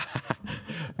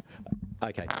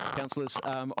 Okay, councillors,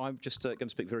 I'm just going to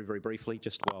speak very, very briefly,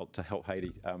 just to help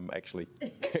Hayley actually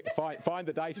find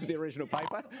the date of the original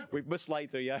paper. We've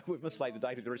mislaid the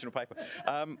date of the original paper.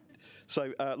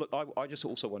 Look, I just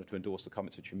also wanted to endorse the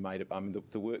comments that you made.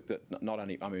 The work that not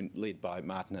only led by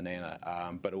Martin and Anna,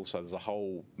 but also there's a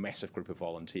whole massive group of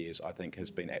volunteers. I think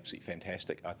has been absolutely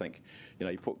fantastic. I think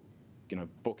you put.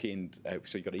 Bookend,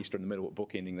 so you've got Easter in the middle,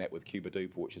 bookending that with Cuba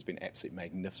Duper, which has been absolutely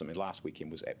magnificent. I mean, last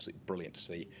weekend was absolutely brilliant to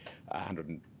see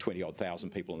 120-odd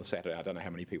thousand people on the Saturday. I don't know how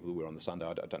many people there were on the Sunday.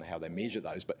 I don't know how they measure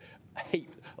those, but a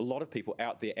lot of people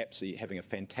out there absolutely having a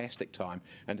fantastic time,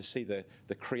 and to see the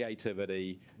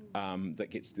creativity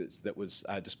that was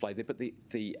displayed there. But the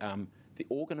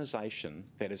organisation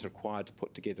that is required to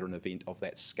put together an event of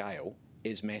that scale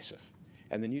is massive.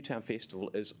 And the Newtown Festival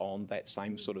is on that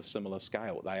same sort of similar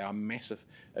scale. They are massive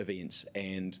events,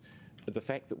 and the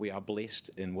fact that we are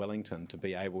blessed in Wellington to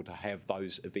be able to have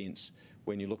those events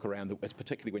when you look around,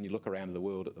 particularly when you look around the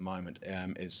world at the moment,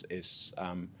 is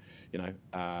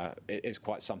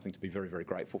quite something to be very, very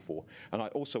grateful for. And I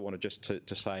also wanted just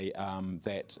to say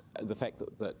that the fact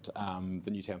that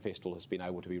the Newtown Festival has been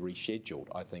able to be rescheduled,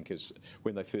 I think, is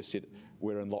when they first said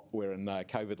we're in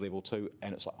COVID level 2,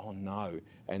 and it's like, oh no,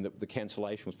 and the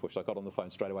cancellation was pushed. I got on the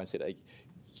phone straight away and said, hey,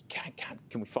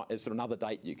 can we find, is there another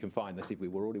date you can find? They said we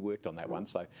were already worked on that one,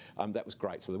 so that was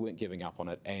great. So they weren't giving up on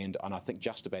it, and I think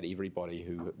just about everybody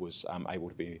who was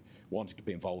wanting to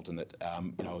be involved in it,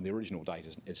 on the original date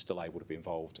is still able to be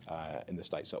involved in this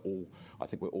date. So I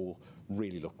think we're all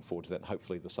really looking forward to that. And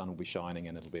hopefully the sun will be shining,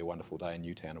 and it'll be a wonderful day in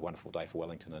Newtown, a wonderful day for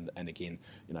Wellington, and again,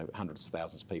 hundreds of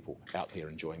thousands of people out there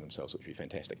enjoying themselves, which would be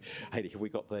fantastic. Hayley, have we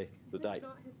got the date?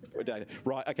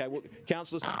 Right. Okay. Well,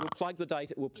 councillors, we'll plug the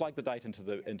date. We'll plug the date into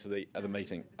the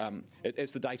meeting.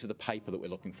 It's the date of the paper that we're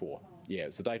looking for. Yeah,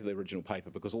 it's the date of the original paper,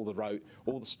 because all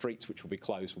the streets which will be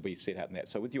closed will be set out in that.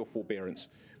 So with your forbearance,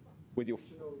 okay,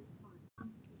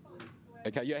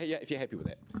 yeah, if you're happy with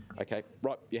that. Okay,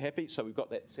 right, you're happy. So we've got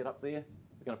that set up there.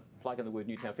 We're going to plug in the word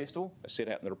Newtown Festival. It's set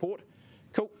out in the report.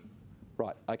 Cool.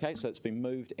 Right. Okay. So it's been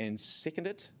moved and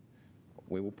seconded.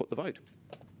 We will put the vote.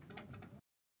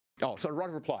 Oh, so right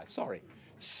of reply. Sorry.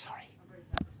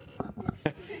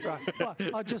 Right. Well,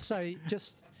 I'll just say,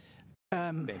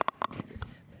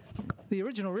 the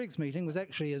original regs meeting was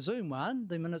actually a Zoom one.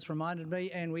 The minutes reminded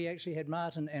me, and we actually had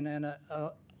Martin and Anna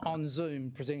on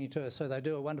Zoom presenting to us, so they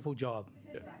do a wonderful job.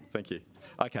 Yeah, thank you.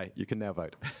 Okay, you can now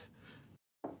vote.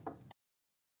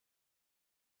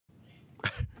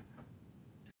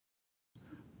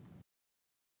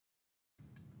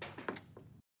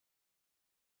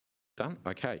 Done.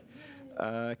 Okay.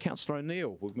 Councillor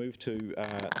O'Neill, we'll move to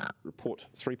report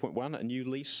 3.1, a new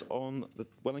lease on the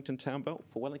Wellington Town Belt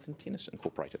for Wellington Tennis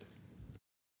Incorporated.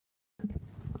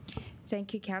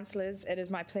 Thank you, councillors. It is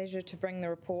my pleasure to bring the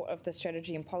report of the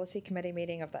Strategy and Policy Committee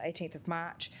meeting of the 18th of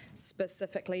March,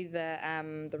 specifically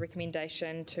the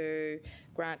recommendation to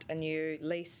grant a new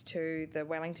lease to the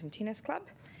Wellington Tennis Club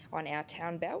on our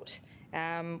town belt.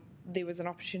 There was an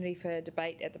opportunity for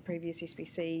debate at the previous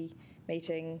SPC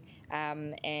meeting,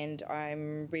 and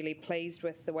I'm really pleased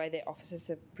with the way that officers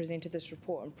have presented this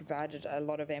report and provided a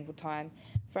lot of ample time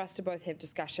for us to both have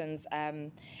discussions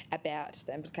about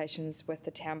the implications with the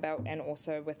town belt and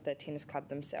also with the tennis club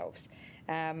themselves.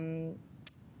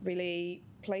 Really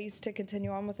pleased to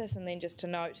continue on with this, and then just to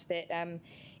note that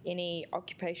any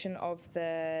occupation of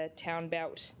the town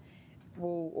belt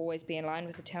will always be in line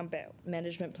with the town belt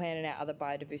management plan and our other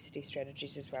biodiversity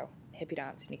strategies as well. Happy to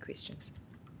answer any questions.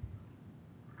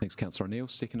 Thanks, Councillor O'Neill.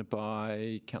 Seconded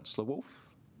by Councillor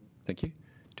Wolfe. Thank you. Do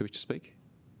you wish to speak?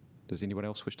 Does anyone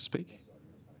else wish to speak?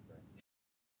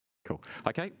 Cool.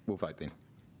 Okay, we'll vote then.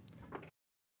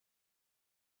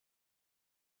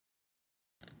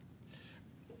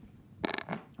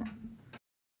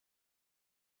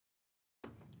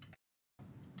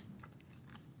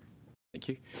 Thank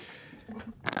you.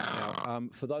 Now,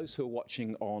 for those who are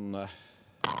watching on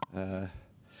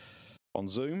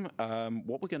Zoom,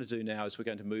 what we're going to do now is we're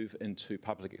going to move into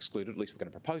public excluded. At least we're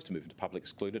going to propose to move into public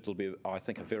excluded. It'll be, I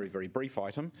think, a very, very brief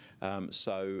item.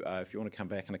 So if you want to come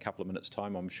back in a couple of minutes'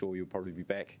 time, I'm sure you'll probably be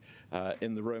back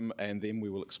in the room, and then we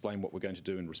will explain what we're going to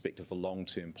do in respect of the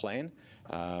long-term plan.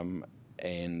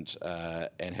 And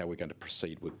how we're going to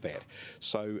proceed with that.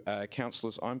 So,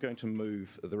 councillors, I'm going to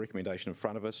move the recommendation in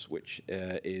front of us, which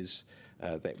is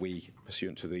that we,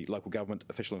 pursuant to the Local Government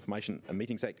Official Information and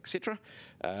Meetings Act, etc.,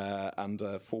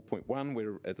 under 4.1,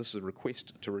 where this is a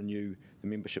request to renew the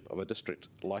membership of a District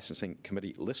Licensing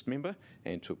Committee list member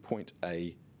and to appoint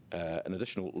an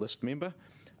additional list member.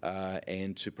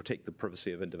 And to protect the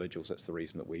privacy of individuals. That's the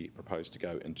reason that we propose to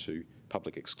go into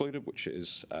public excluded, which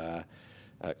is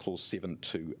Clause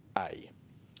 7.2a,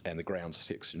 and the grounds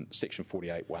section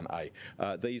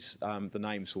 48.1a. These the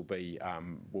names will be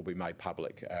made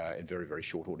public in very, very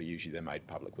short order. Usually they're made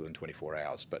public within 24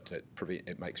 hours, but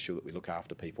it makes sure that we look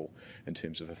after people in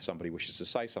terms of if somebody wishes to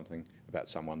say something about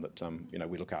someone that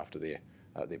we look after their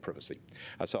privacy.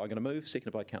 So I'm going to move,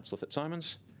 seconded by Councillor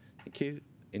Fitzsimons. Thank you.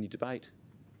 Any debate?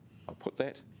 I'll put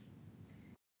that.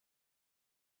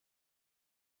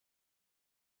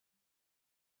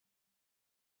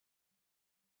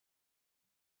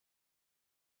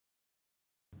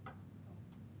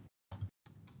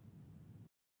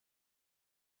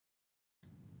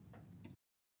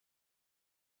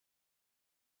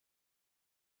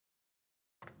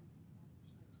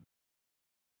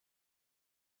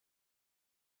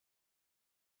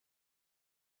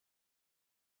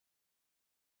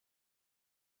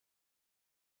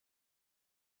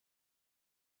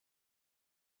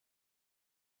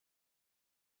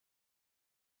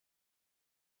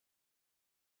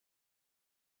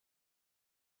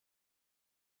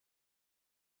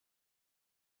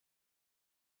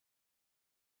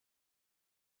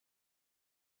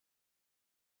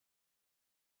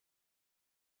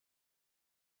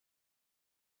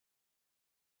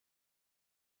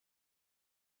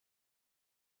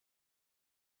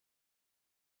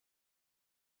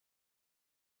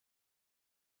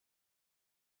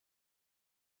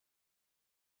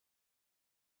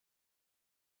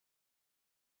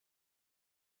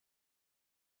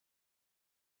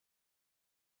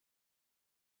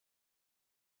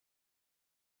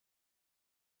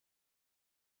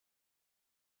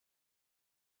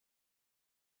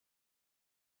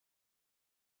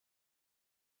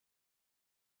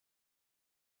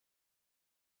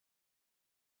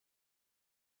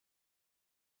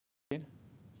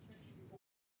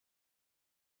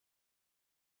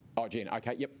 Oh, Jen,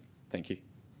 okay, yep, thank you.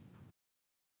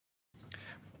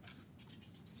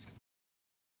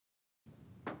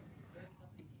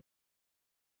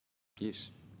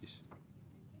 Yes, yes,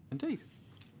 indeed.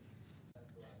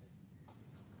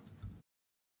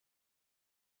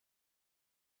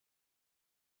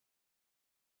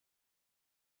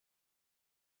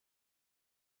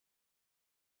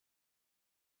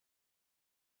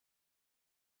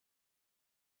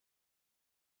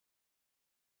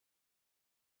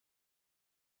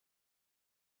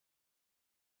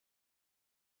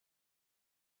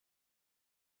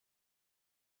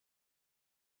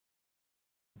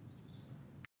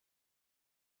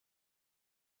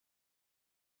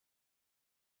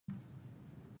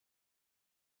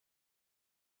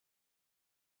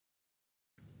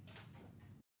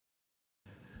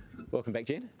 Welcome back,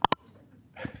 Jen.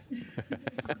 We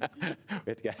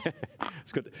had to go.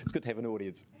 It's good to have an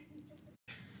audience.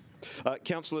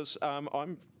 Councillors,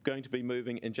 I'm going to be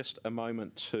moving in just a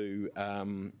moment to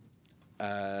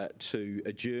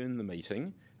adjourn the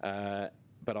meeting,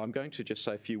 but I'm going to just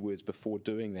say a few words before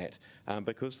doing that,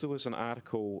 because there was an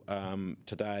article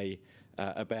today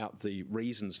about the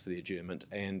reasons for the adjournment,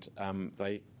 and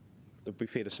it would be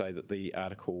fair to say that the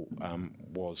article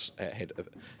had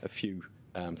a few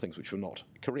things which were not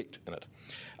correct in it.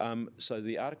 So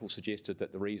the article suggested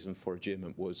that the reason for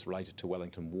adjournment was related to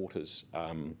Wellington Water's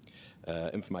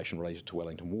information related to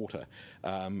Wellington Water.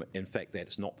 In fact,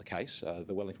 that's not the case.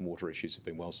 The Wellington Water issues have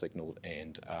been well signalled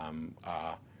and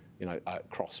are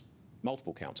across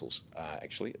multiple councils,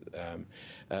 actually.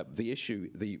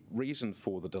 The reason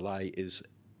for the delay is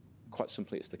quite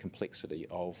simply it's the complexity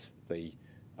of the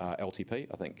LTP.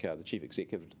 I think the Chief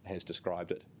Executive has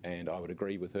described it, and I would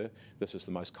agree with her. This is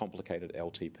the most complicated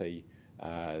LTP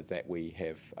that we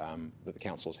have, that the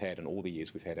Council has had in all the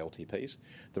years we've had LTPs.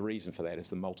 The reason for that is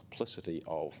the multiplicity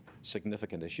of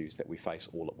significant issues that we face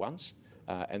all at once,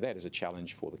 and that is a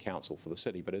challenge for the Council, for the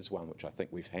City, but is one which I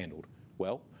think we've handled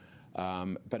well.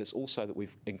 But it's also that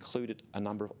we've included a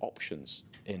number of options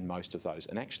in most of those,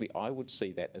 and actually I would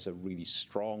see that as a really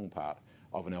strong part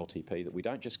of an LTP, that we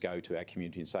don't just go to our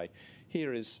community and say,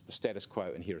 here is the status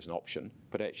quo and here is an option,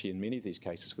 but actually in many of these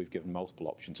cases we've given multiple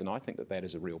options, and I think that that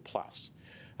is a real plus.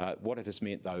 What it has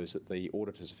meant, though, is that the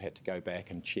auditors have had to go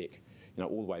back and check,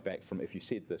 all the way back from, if you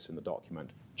said this in the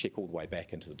document, check all the way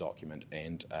back into the document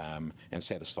and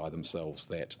satisfy themselves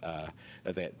that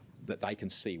that they can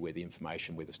see where the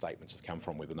information, where the statements have come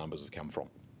from, where the numbers have come from.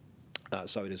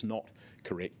 So it is not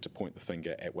correct to point the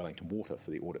finger at Wellington Water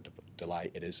for the audit delay.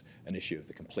 It is an issue of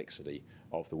the complexity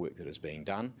of the work that is being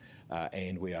done,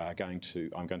 and I'm going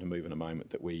to move in a moment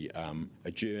that we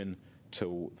adjourn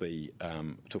till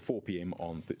 4 p.m.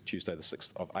 on Tuesday the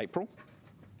 6th of April.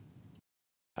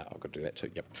 I've got to do that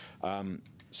too. Yep.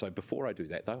 So before I do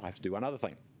that, though, I have to do one other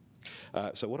thing.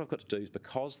 So what I've got to do is,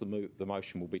 because the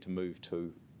motion will be to move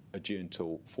to adjourn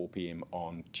till 4 p.m.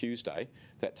 on Tuesday,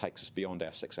 that takes us beyond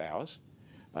our 6 hours.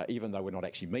 Even though we're not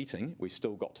actually meeting, we've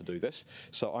still got to do this.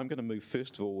 So I'm going to move,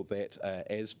 first of all, that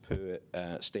as per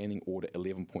Standing Order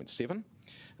 11.7, and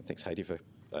thanks, Heidi, for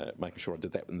making sure I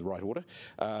did that in the right order,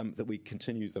 that we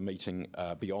continue the meeting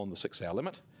beyond the 6 hour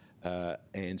limit.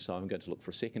 And so I'm going to look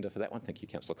for a seconder for that one. Thank you,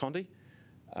 Councillor Condi.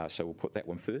 So we'll put that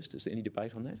one first. Is there any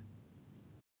debate on that?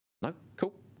 No?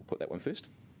 Cool. We'll put that one first.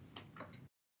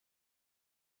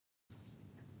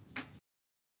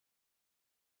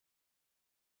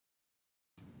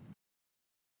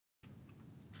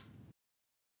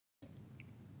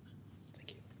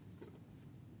 Thank you.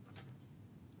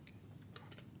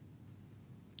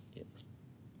 Yep.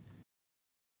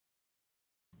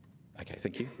 Okay,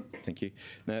 thank you. Thank you.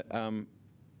 Now, I'm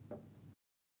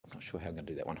not sure how I'm going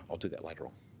to do that one. I'll do that later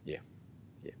on. Yeah.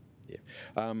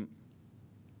 I'm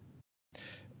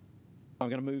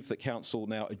going to move that Council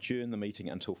now adjourn the meeting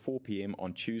until 4 p.m.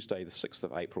 on Tuesday, the 6th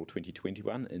of April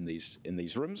 2021 in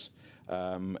these rooms.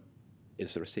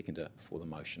 Is there a seconder for the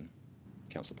motion?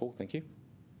 Councillor Paul, thank you.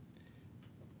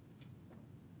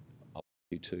 I'll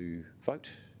ask you to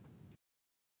vote.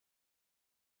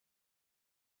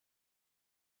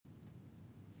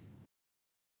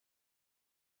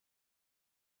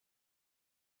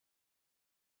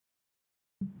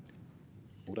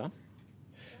 All done.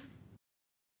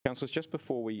 Councillors, just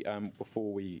before we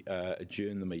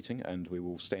adjourn the meeting, and we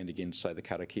will stand again to say the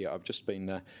karakia,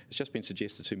 it's just been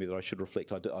suggested to me that I should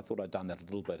reflect. I thought I'd done that a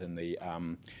little bit in the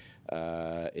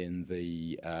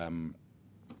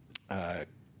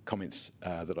comments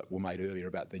that were made earlier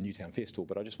about the Newtown Festival,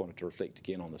 but I just wanted to reflect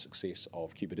again on the success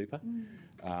of Cuba Duper,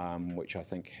 which I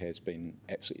think has been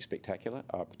absolutely spectacular.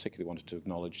 I particularly wanted to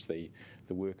acknowledge the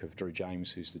work of Drew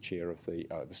James, who's the chair of the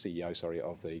CEO, sorry,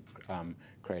 of the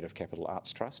Creative Capital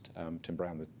Arts Trust, Tim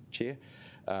Brown, the chair,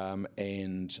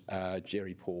 and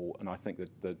Jerry Paul, and I think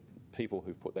that the people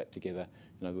who put that together,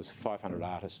 there was 500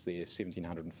 artists there,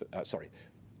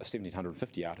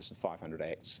 1,750 artists and 500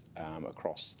 acts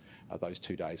across those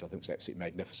 2 days. I think it was absolutely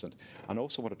magnificent. And I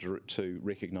also wanted to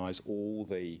recognise all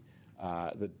the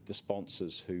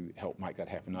sponsors who helped make that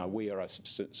happen. Now, we are a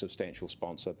substantial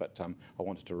sponsor, but I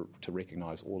wanted to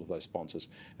recognise all of those sponsors,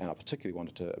 and I particularly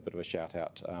wanted a bit of a shout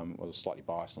out, I was slightly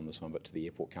biased on this one, but to the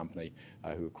airport company,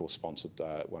 who of course sponsored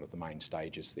one of the main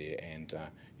stages there, and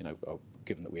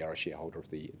given that we are a shareholder of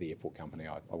the airport company,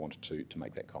 I wanted to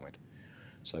make that comment.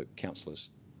 So, councillors,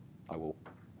 I will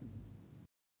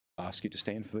ask you to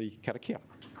stand for the karakia.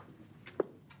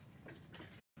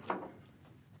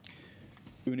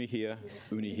 Unihia,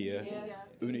 unihia,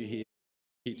 unihia,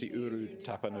 ki te uru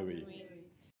tapanui.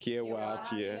 Kia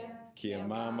wātia, kia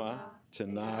mama, te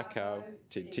nākau,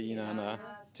 te tinana,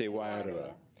 te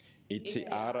wairua. I te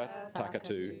ara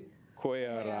takatu,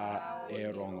 koia rā e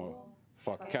rongo,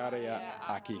 whakarea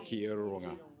aki ki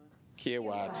ronga. Kia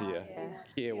wātia,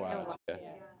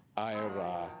 ai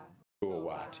rā kua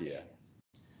wātia.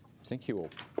 Thank you all.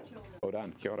 Well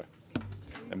done, kia ora.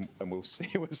 And we'll see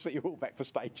you all back for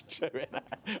stage 2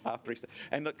 after Easter.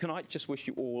 And look, can I just wish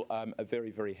you all a very,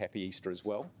 very happy Easter as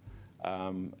well,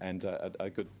 and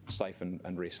a good, safe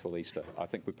and restful Easter. I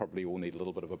think we probably all need a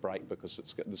little bit of a break, because this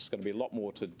is going to be a lot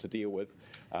more to deal with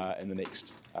in the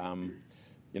next,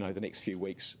 the next few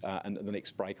weeks. And the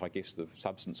next break, I guess, the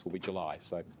substance will be July.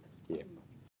 So, yeah.